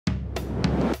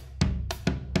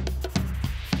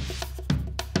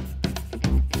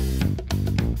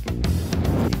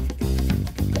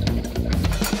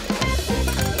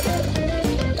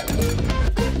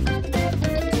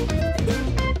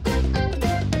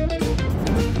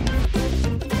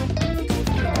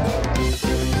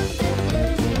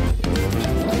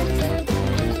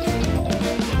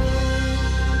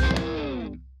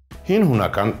Հին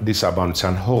հունական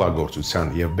դիսաբանության հողագործության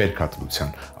և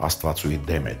բերքատվության աստվածուհի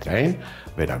Դեմետրային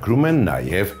վերագրում են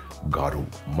նաև գարու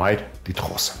մայր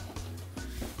Տիտղոսը։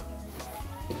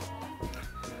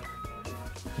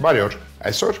 Բարի օր,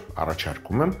 այսօր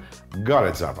առաջարկում եմ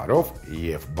գարեձավարով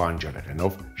և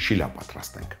բանջարեղենով շիլա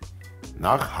պատրաստենք։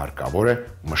 Նախ հարկավոր է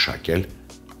մշակել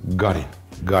գարին,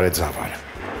 գարեձավարը։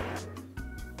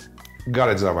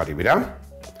 Գարեձավարի վրա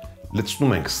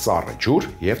լցնում ենք սառը ջուր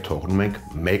և թողնում ենք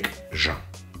 1 ժամ,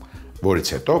 որից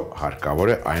հետո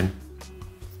հարկավոր է այն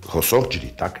հոսող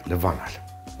ջրի տակ լվանալ։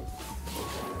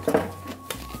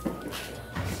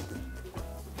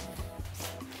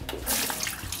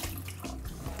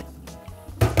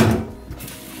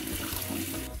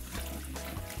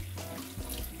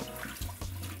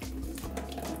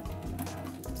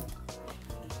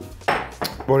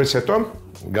 Որից հետո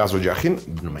գազօջախին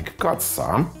դնում ենք կաթսա,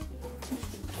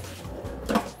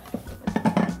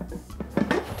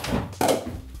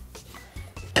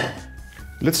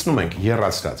 լցնում ենք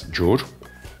եռացրած ջուր,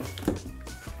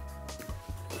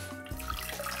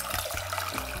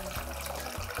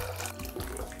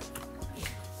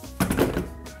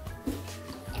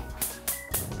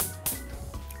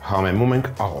 համեմում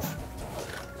ենք աղով,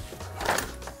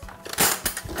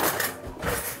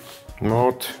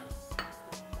 մոտ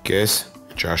կես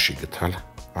ճաշի գտալ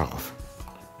աղով։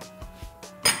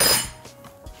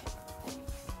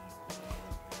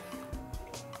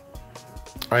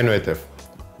 Այնուհետև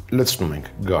լցնում ենք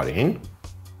գարին,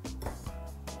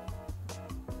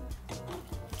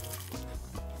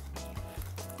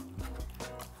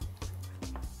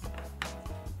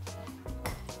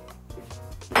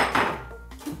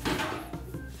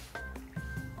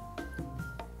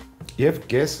 և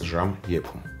կես ժամ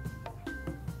եփում։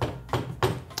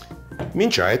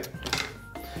 Մինչ այդ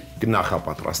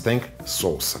կնախապատրաստենք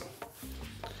սոսը։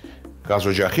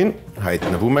 Գազօջախին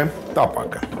հայտնվում է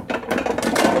տապակը։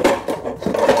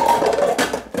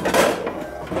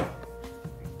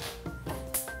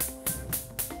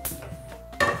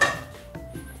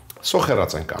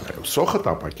 Սոխերած ենք անելու, սոխը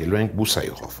տապակելու ենք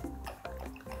բուսայուղով։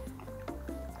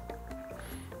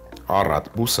 Առատ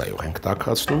բուսայուղ ենք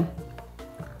տաքացնում։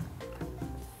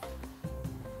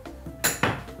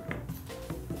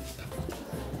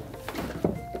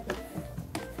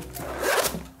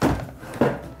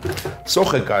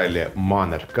 Սոխը կարելի է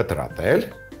մանր կտրատել,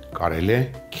 կարելի է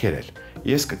քերել։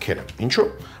 Ես կքերեմ։ Ինչու՞,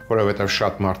 որովհետև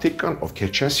շատ մարդիկ կան, ովքեր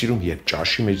չեն սիրում, երբ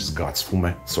ճաշի մեջ զգացվում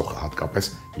է սոխը,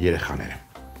 հատկապես երեխաները։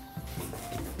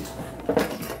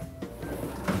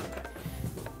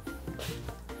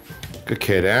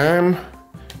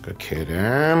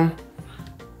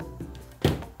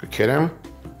 Կքերեմ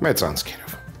մեծ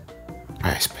անցքերով։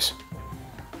 Այսպես։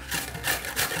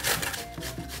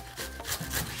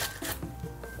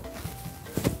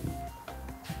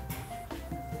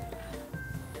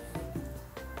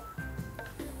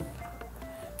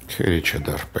 Քերիչը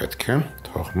դեռ պետք է,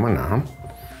 թող մնա։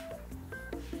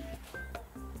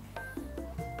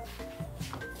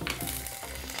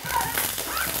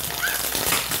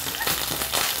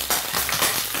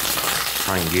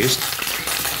 Հանգիստ։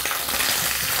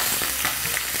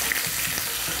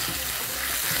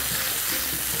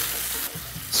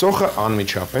 Սոխը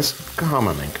անմիջապես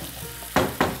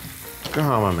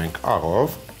կհամեմենք աղով,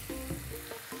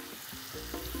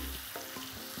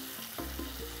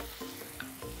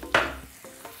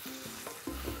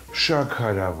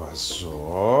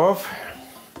 շաքարավազով,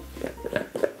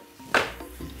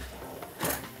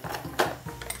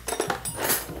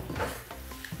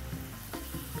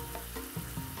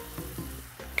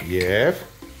 և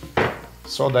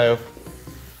սոդայով։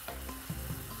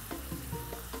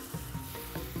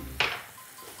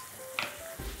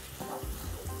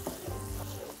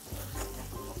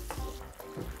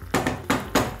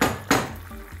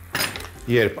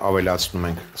 Երբ ավելացնում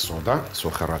ենք սոդա,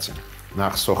 սոխեռացին,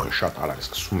 նախ սոխը շատ արագ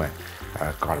սկսում է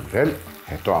կարմրել,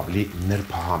 հետո ավելի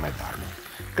նրբահամ է դառնում։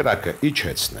 Կրակը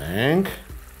իջեցնենք,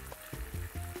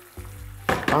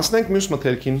 անցնենք մյուս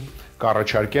մթերքին,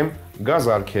 կառաջարկեմ գազ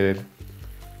արգելել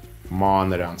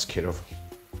մանր անցքերով։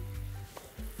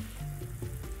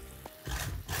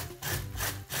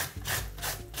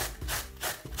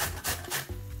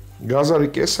 Գազարի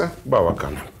կեսը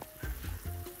բավական է։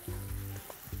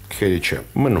 Քերիչը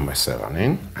մնում է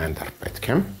սեղանին, այն դեռ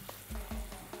պետք է։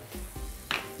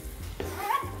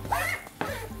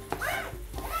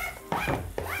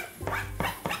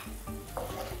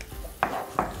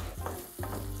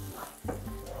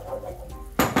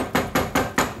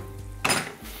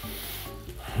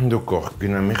 Դու կողք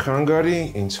գնա մի խանգարի,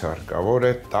 ինձ հարկավոր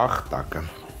է տախտակը։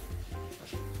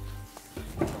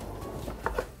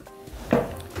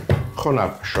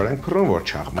 խոնավ շոր ենք փռում, որ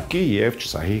չաղմկի եւ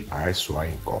չսահի այս ու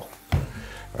այն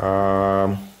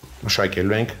կողմ։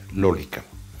 Մշակելու ենք լոլիկը։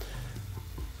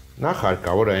 Նախ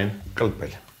հարկավոր է այն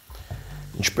կլպել։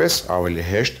 Ինչպես ավելի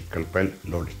հեշտ կլպել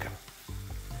լոլիկը։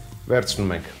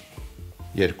 Վերցնում ենք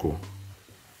երկու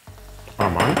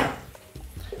աման,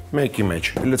 մեկի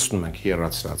մեջ լցնում ենք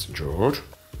եռացրած ջուր,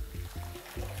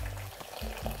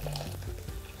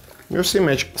 մյուսի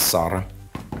մեջ սառը։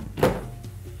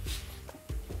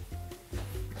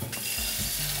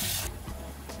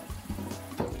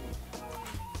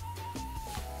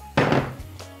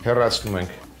 Հեռացնում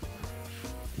ենք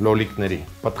լոլիկների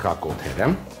պտղակոթերը։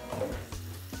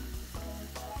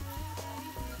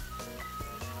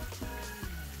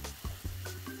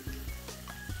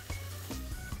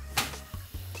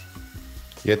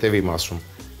 Ետևի մասում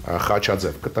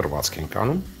խաչաձև կտրվածք ենք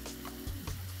անում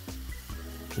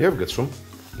և գցում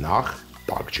նախ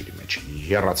տաք ջրի մեջ,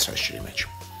 եռացրած ջրի մեջ։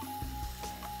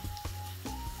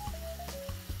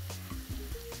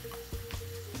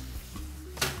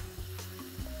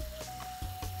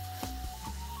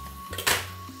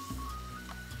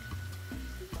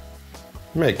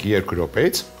 Մեկ-երկու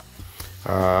րոպեից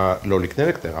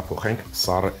լոլիկները կտեղափոխենք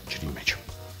սառը ջրի մեջ։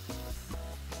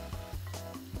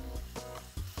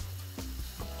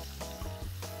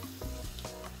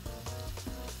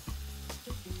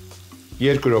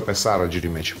 Երկու րոպե սառը ջրի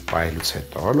մեջ պահելուց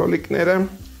հետո լոլիկները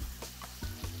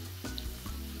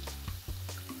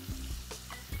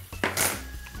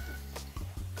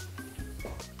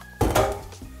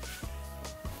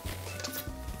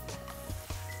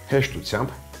հեշտությամբ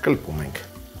կլպում ենք։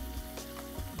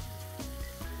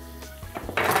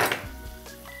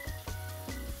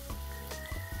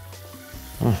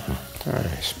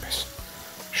 Այսպես,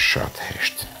 շատ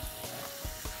հեշտ։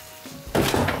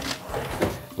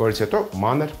 Որից հետո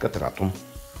մանր կտրատում։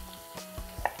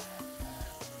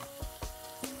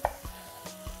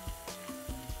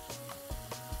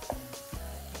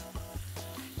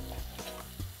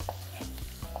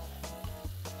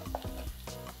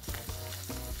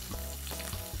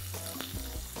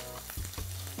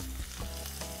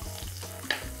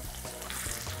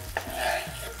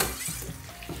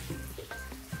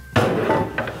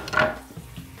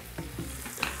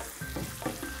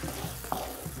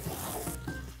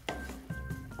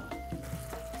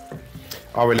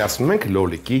 Ավելացնում ենք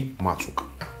լոլիկի մածուկ։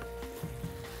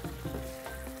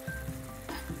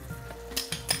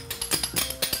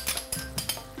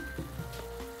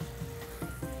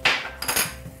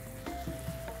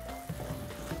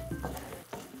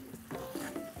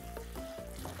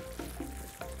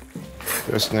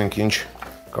 Տեսնենք ինչ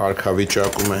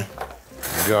կարգավիճակում է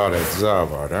գարետ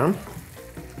զավարը։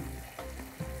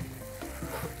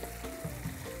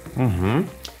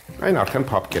 Այն արդեն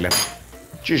փափկել է։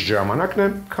 Ճիշտ ժամանակն է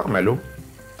քամելու։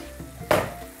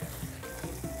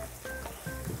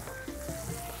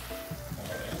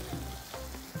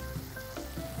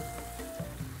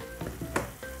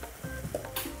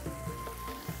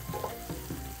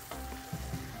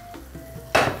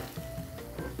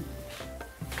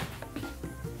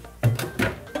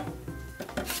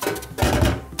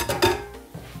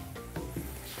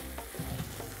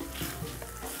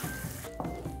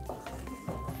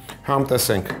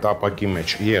 Համտեսենք տապակի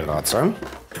մեջ եղածը,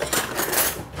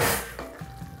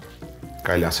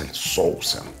 կարելի ասել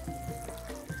սոուսը,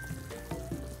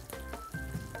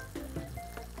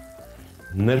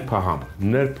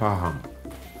 նրբահամ,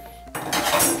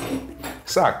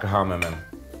 սա կհամեմ եմ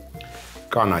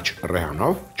կանաչ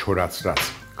ռեհանով, չորացրած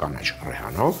կանաչ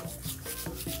ռեհանով,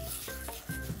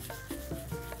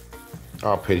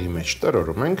 ափերի մեջ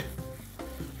տրորում ենք,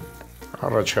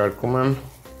 առաջարկում եմ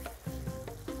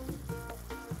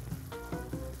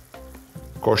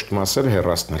կոշտ մասերը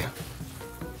հեռացնել։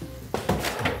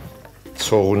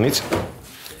 Ցողունից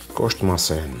կոշտ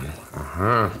մասեր են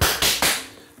մնում։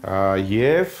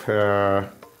 Եվ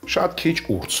շատ քիչ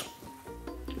ուրց։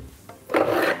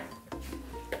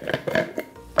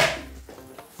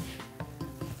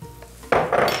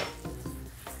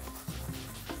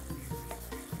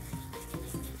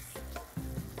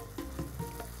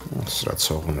 Սրա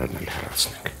ցողուններն էլ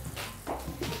հեռացնենք։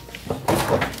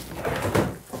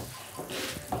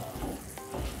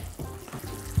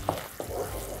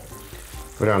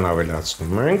 Վրան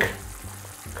ավելացնում ենք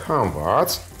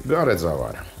քամված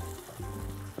գարեզավարը։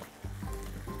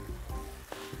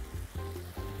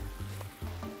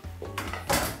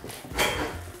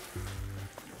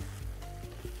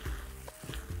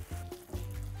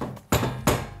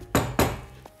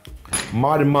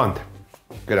 Մարմանդ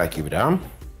կրակի վրա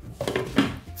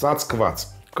ծածկված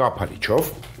կափարիչով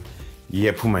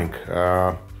եփում ենք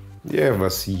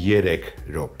Եվս 3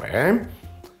 րոպե,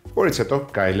 որից հետո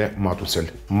կարելի է մատուցել։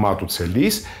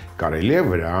 Մատուցելիս կարելի է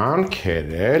վրան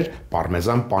քերել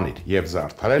պարմեզան պանիր եւ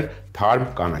զարդարել թարմ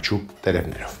կանաչու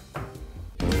տերևներով։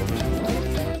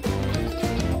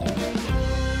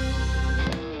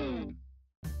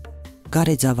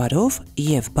 Գարեձավարով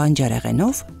եւ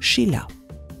բանջարեղենով շիլա։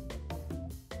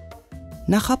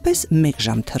 Նախապես 1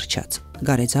 ժամ թրջած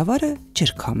գարեձավարը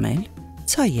ջրքամել,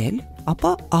 ցայել,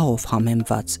 ապա աղով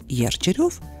համեմված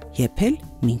երջերով եփել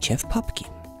մինչև փափկի։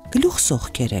 Գլուխ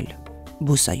սոխքերել,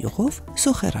 բուսայուղով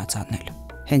սոխերած անել։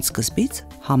 Հենց սկզբից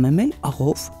համեմել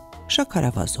աղով,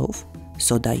 շաքարավազով,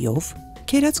 սոդայով,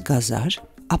 քերած գազար,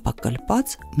 ապա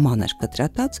կլպած մանր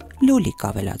կտրատած լոլիկ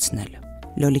ավելացնել։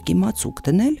 Լոլիկի մածուկ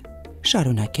դնել,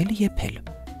 շարունակել եփել։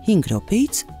 5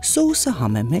 րոպեից սոուսը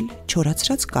համեմել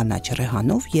չորացրած կանաչ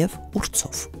ռեհանով եւ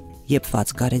ուրցով։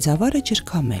 Եփված գարեձավարը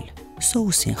ջրքամել,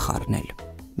 սոուսին խառնել։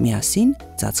 Միասին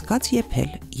ծածկած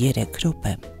եփել 3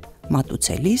 րոպե։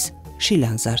 Մատուցելիս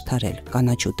շիլան զարդարել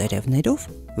կանաչու տերևներով,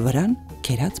 վրան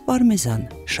քերած պարմեզան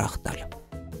շաղ տալ։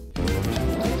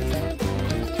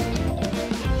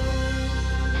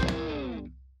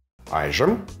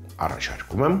 Այժմ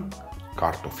առաջարկում եմ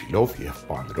կարտոֆիլով եւ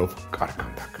պանրով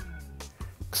կարկանդակ։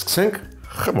 Սկսենք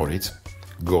խմորից,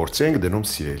 գործի ենք դնում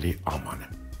սիրելի ամանը։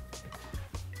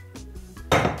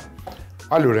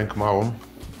 Ալյուր ենք մաղում։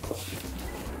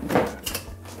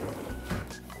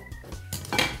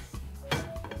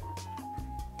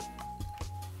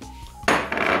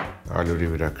 Ալյուրի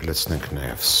վրա կլցնենք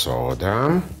նաեւ սոդա։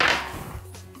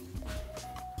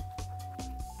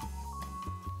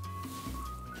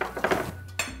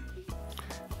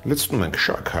 Լցնում ենք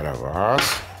շաքարավազ,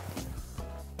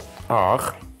 աղ,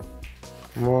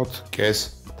 մոտ կես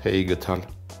թեյի գթալ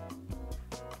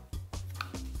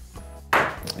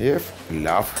և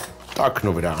լավ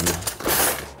տակնու վրա անում։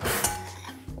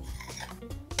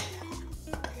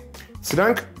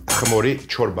 Սրանք խմորի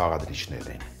չոր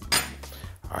բաղադրիչներն են։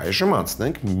 Այժմ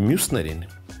անցնենք մյուսներին։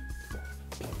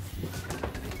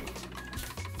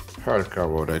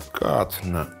 Հարկավոր է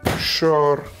կաթնը,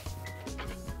 շոր,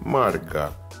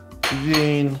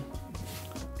 մարգարին,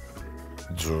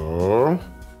 ձու,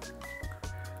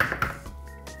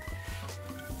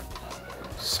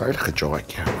 սա էլ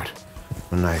խճողակի համար,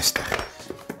 մնա այստեղ,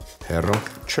 հեռու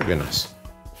չգնաս։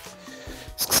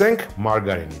 Սկսենք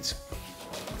մարգարինից։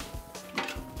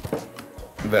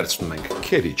 Վերցնում ենք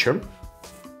քերիչը,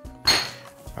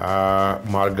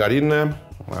 մարգարինը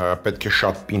պետք է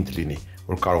շատ պինդ լինի,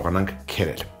 որ կարողանանք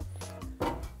քերել։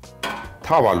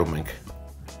 Թավալում ենք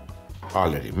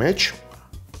ալերի մեջ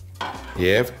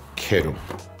և քերում,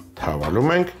 թավալում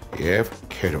ենք և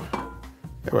քերում,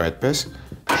 և այդպես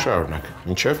շարունակ,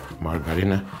 մինչև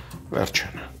մարգարինը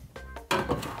վերջանա։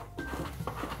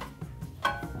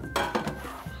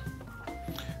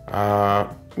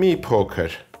 Մի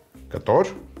փոքր կտոր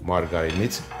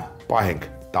մարգարինից պահենք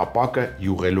տապակը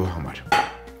յուղելու համար,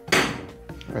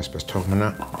 այսպես թող մնա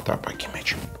տապակի մեջ,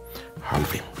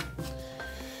 հալվի։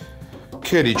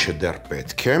 Քերիչը դեռ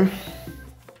պետք է։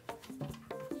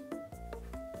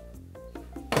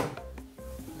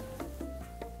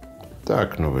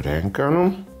 Տակնու վրա ենք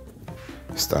անում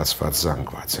ստացված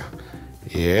զանգվածը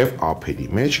և ափերի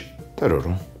մեջ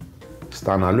տրորում։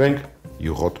 Ստանալու ենք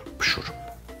յուղոտ փշուր։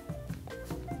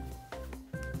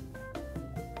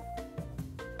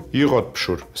 Յուղոտ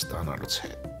փշուր ստանալուց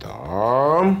հետո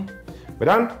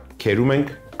վրան քերում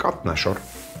ենք կատնաշոր։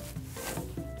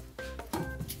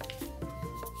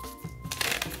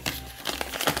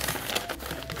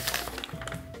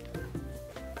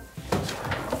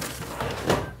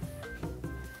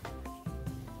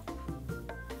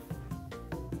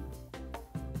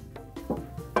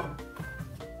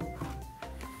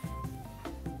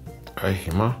 Այ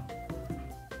հիմա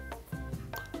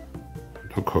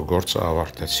դու քո գործը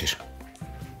ավարտեցիր,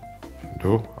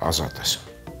 դու ազատ ես։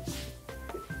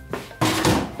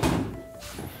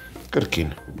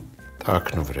 Կրկին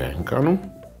տակնու վրա ենք անում,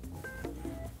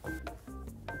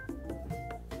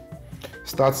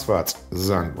 ստացված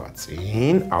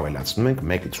զանգվածին ավելացնում ենք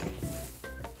 1/5։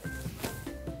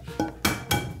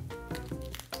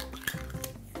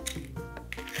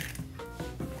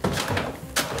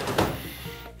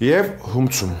 Եվ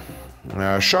հումցում,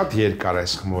 շատ երկար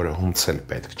այս խմորը հումցել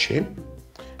պետք չի,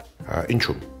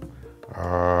 ինչու,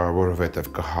 որովհետև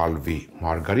կհալվի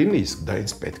մարգարինը, իսկ դա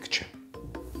ինձ պետք չէ։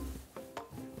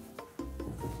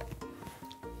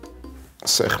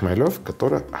 Սեղմելով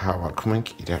կտորը հավաքում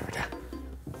ենք իրար վրա։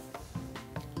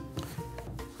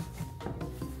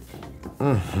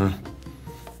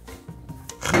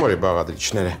 Խմորի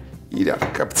բաղադրիչները իրար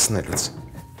կպցնելուց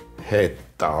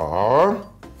հետո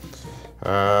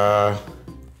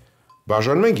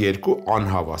Բաժանում ենք երկու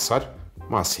անհավասար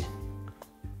մասի։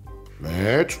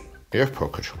 Մեծ եւ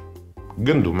փոքր։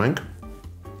 Գնդում ենք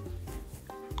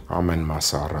ամեն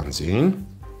մասը առանձին,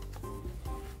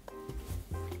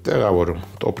 տեղավորում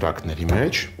տոպրակների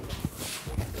մեջ,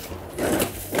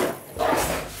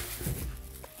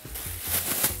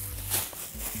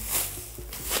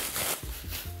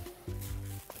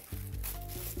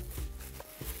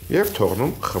 եւ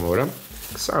թողնում խմորը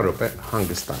 20 րոպե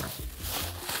հանգստանա։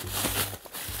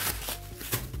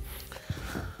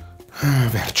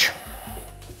 Վերջ։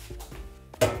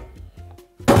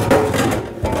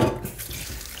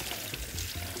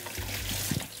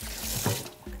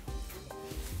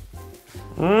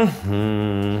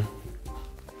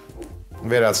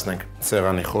 Վերացնենք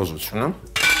սեղանի խոզությունը։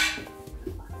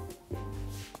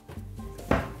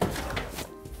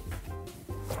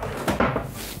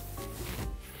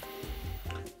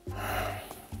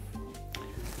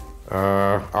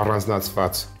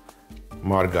 Առանձնացված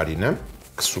մարգարինը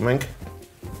կսում ենք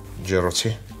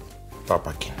ջեռոցի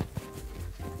տապակին։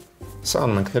 Սա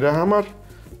անում ենք նրա համար,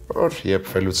 որ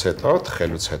եփվելուց հետո,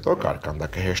 թխելուց հետո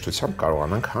կարկանդակը հեշտությամբ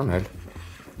կարողանանք հանել։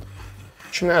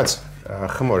 Չնայած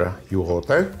խմորը յուղոտ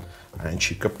է, այն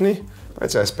չի կպնի,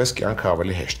 բայց այսպես կյանքը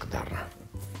ավելի հեշտ կդառնա։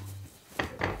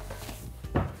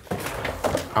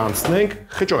 Անցնենք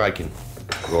խճողակին։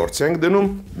 Գործ ենք դնում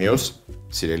մյուս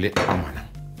սիրելի ամանը։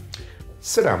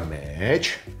 Սրա մեջ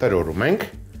տրորում ենք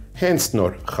հենց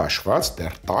նոր խաշված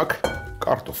դեռ տաք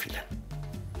կարտոֆիլը։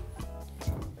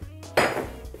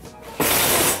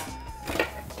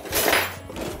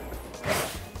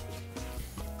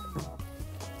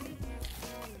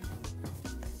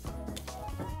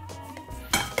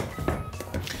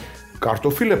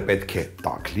 Կարտոֆիլը պետք է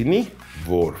տաք լինի,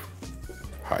 որ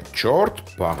հաջորդ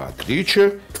բաղադրիչը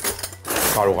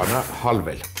կարողանա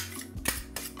հալվել։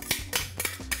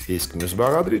 Իսկ մյուս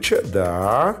բաղադրիչը դա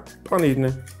պանիրն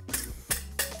է։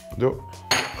 Դու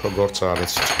քո գործը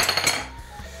արեցիր։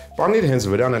 Պանիր հենց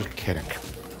վրան էլ քերենք։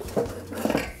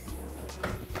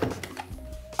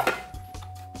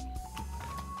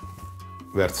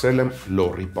 Վերցրել եմ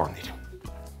լորի պանիր։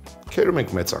 Քերում ենք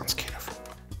մեծ անցքերով։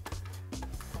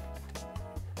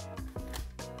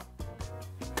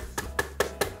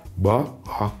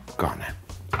 Բավական է։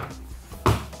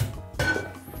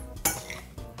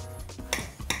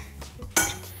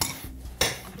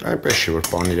 Այնպես չի, որ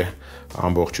պանիրը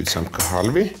ամբողջությամբ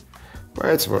կհալվի,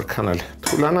 բայց որքան էլ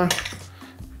թուլանա,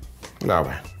 լավ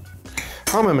է։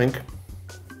 Համեմ ենք,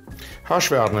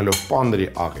 հաշվի առնելով պանիրի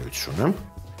աղերությունը,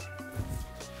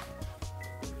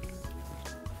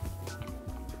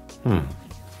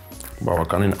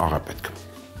 բավականին աղ է պետք։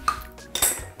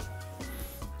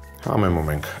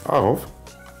 Համեմում ենք աղով,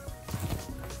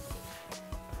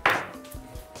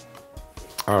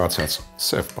 աղացած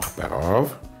սև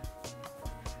պղպեղով,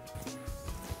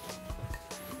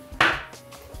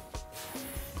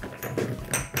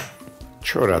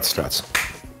 չորացրած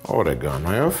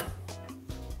օրեգանոյով,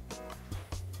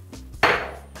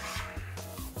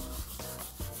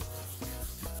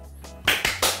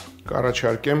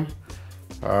 կառաջարկեմ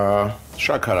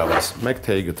շաքարավազ, 1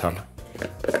 թեյ գթալ։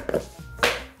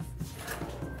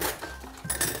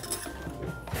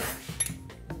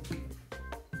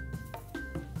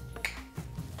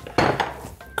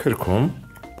 Քրքում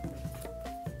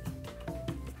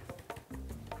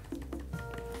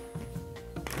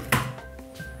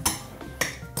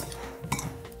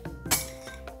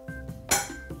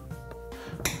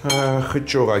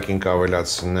խճողակին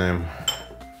կավելացնեմ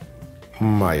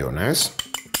մայոնեզ,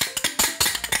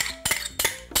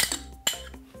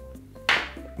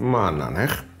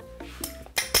 մանանեխ,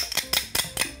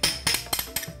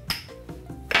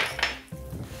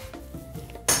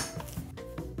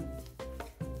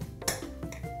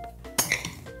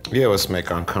 ևս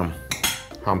մեկ անգամ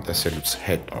համտեսելուց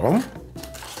հետո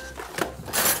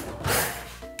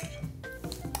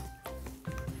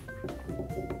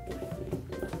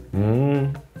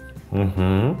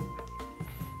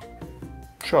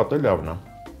շատ է լավն է։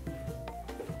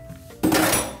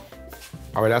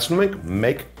 Ավելացնում ենք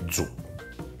 1 ձու։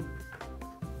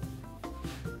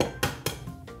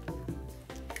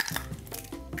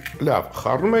 Լավ,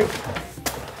 խառնում ենք,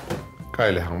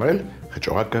 կարելի է համարել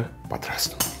խճողակը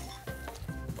պատրաստ։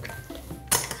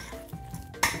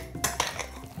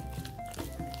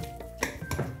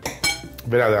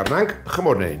 Վերադառնանք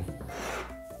խմորներին։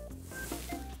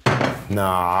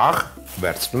 Նախ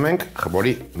վերցնում ենք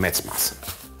խմորի մեծ մասը։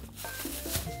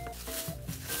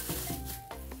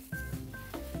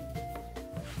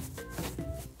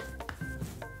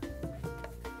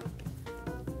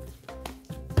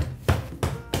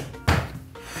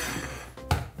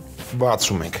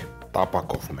 Բացում ենք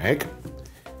տապակով մեկ,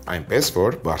 այնպես,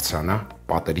 որ բարձրանա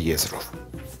պատերի եզրով։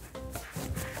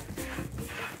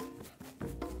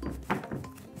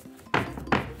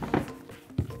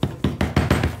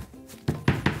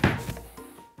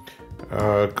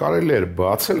 Կարելի էր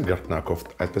բացել գրտնակով,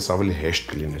 այդպես ավելի հեշտ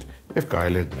կլիներ և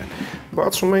կարելի էր դնել։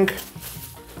 Բացում ենք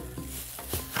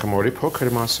խմորի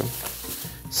փոքր մասը,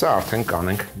 սա արդեն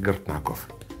կանենք գրտնակով։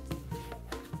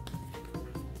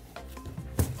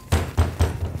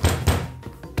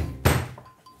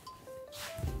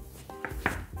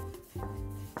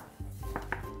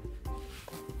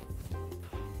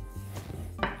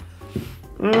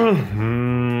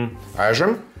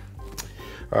 Այժմ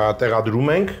տեղադրում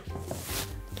ենք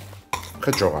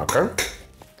խճողակը,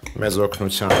 մեզ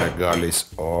օգնության է գալիս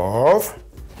ով,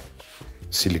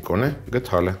 սիլիկոն է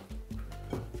գթալը,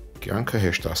 կյանքը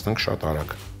հեշտացնենք շատ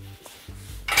արագ։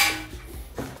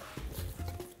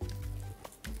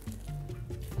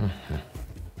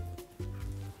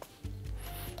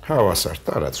 Հավասար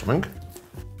տարածում ենք։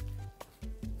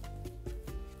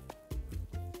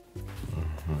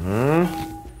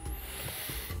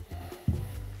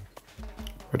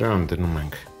 Վրան դնում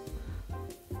ենք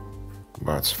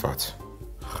բացված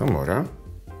խմորը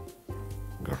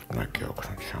գրտնակի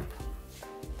օգնությամբ։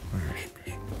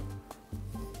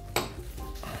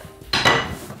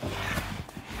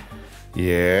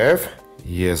 Եվ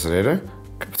եզրերը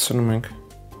կպցնում ենք։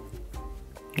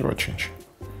 Ոչինչ։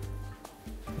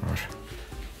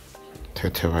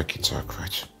 Թեթևակի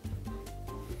ծակված։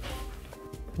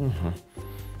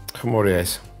 Խմորի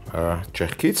այս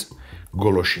ճեղքից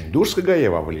գոլոշին դուրս կգա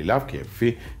և ավելի լավ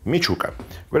կեփվի միջուկը։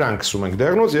 Վրան քսում ենք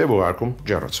դեղնոց և ուղարկում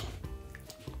ջեռոցում։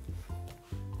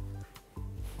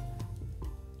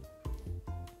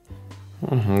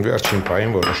 Վերջին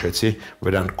պահին որոշեցի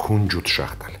վրան քունջուտ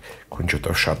շաղ տալ։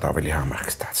 Քունջուտով շատ ավելի համեղ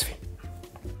կստացվի։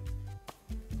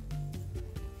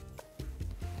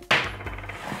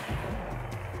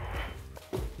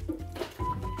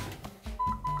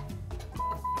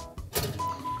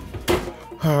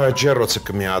 Ջեռոցը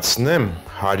կմիացնեմ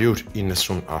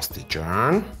 190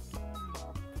 աստիճան,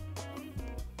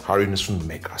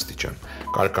 191 աստիճան,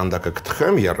 կարկանդակը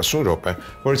կթխեմ 30 րոպե,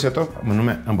 որից հետո մնում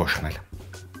է ըմբոշխնել։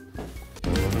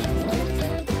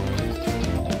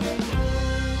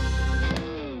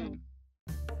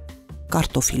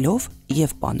 Կարտոֆիլով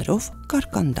և պանրով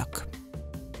կարկանդակ։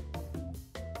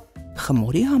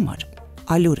 Խմորի համար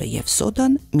ալյուրը և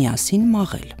սոդան միասին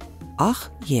մաղել, աղ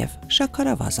և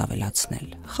շաքարավազ ավելացնել,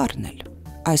 խառնել։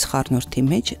 Այս խառնուրդի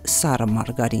մեջ սառը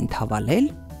մարգարին թավալել,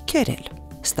 քերել։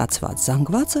 Ստացված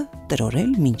զանգվածը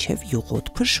տրորել մինչև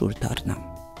յուղոտ փշուր դառնա։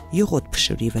 Յուղոտ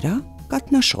փշուրի վրա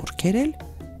կատնաշոր քերել,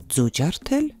 ձու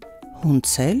ջարդել,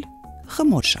 հունցել,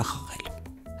 խմոր շաղաղել։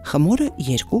 Խմորը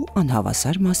 2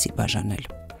 անհավասար մասի բաժանել։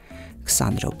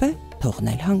 20 րոպե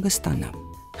թողնել հանգստանա։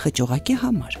 Խճողակի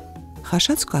համար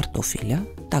խաշած կարտոֆիլը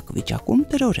տաք վիճակում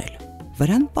տրորել,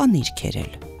 վրան պանիր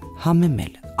քերել,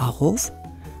 համեմել աղով,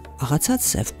 աղացած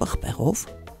սև պղպեղով,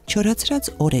 չորացրած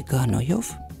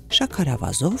օրեգանոյով,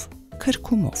 շաքարավազով,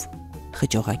 քրքումով,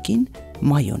 խճողակին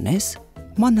մայոնեզ,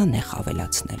 մանանեխ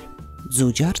ավելացնել, ձու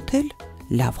ջարդել,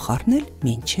 լավ խառնել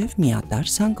մինչև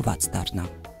միատարր զանգված դառնա։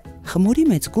 Խմորի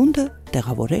մեծ գունդը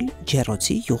տեղավորել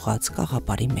ջեռոցի յուղած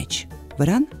կաղապարի մեջ,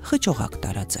 վրան խճողակ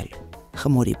տարածել։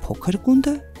 Խմորի փոքր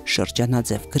գունդը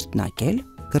շրջանաձև գրտնակել,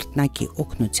 գրտնակի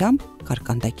օգնությամբ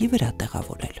կարկանդակի վրա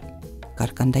տեղավորել։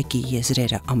 Կարկանդակի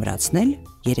եզրերը ամրացնել,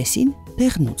 երեսին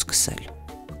դեղնուց քսել,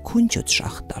 քունջուտ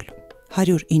շաղ տալ,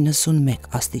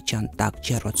 191 աստիճան տաք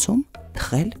ջեռոցում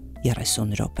թխել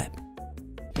 30 րոպե։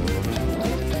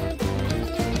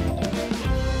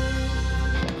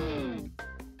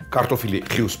 Կարտոֆիլի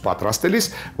խիուս պատրաստելիս,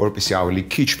 որպեսզի ավելի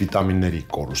քիչ վիտամինների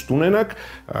կորուստ ունենաք,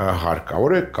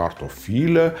 հարկավոր է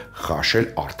կարտոֆիլը խաշել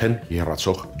արդեն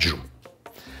եռացող ջրում։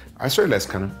 Այսօր էլ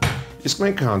այսքանը, իսկ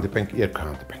մենք կհանդիպենք, երբ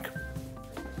կհանդիպենք։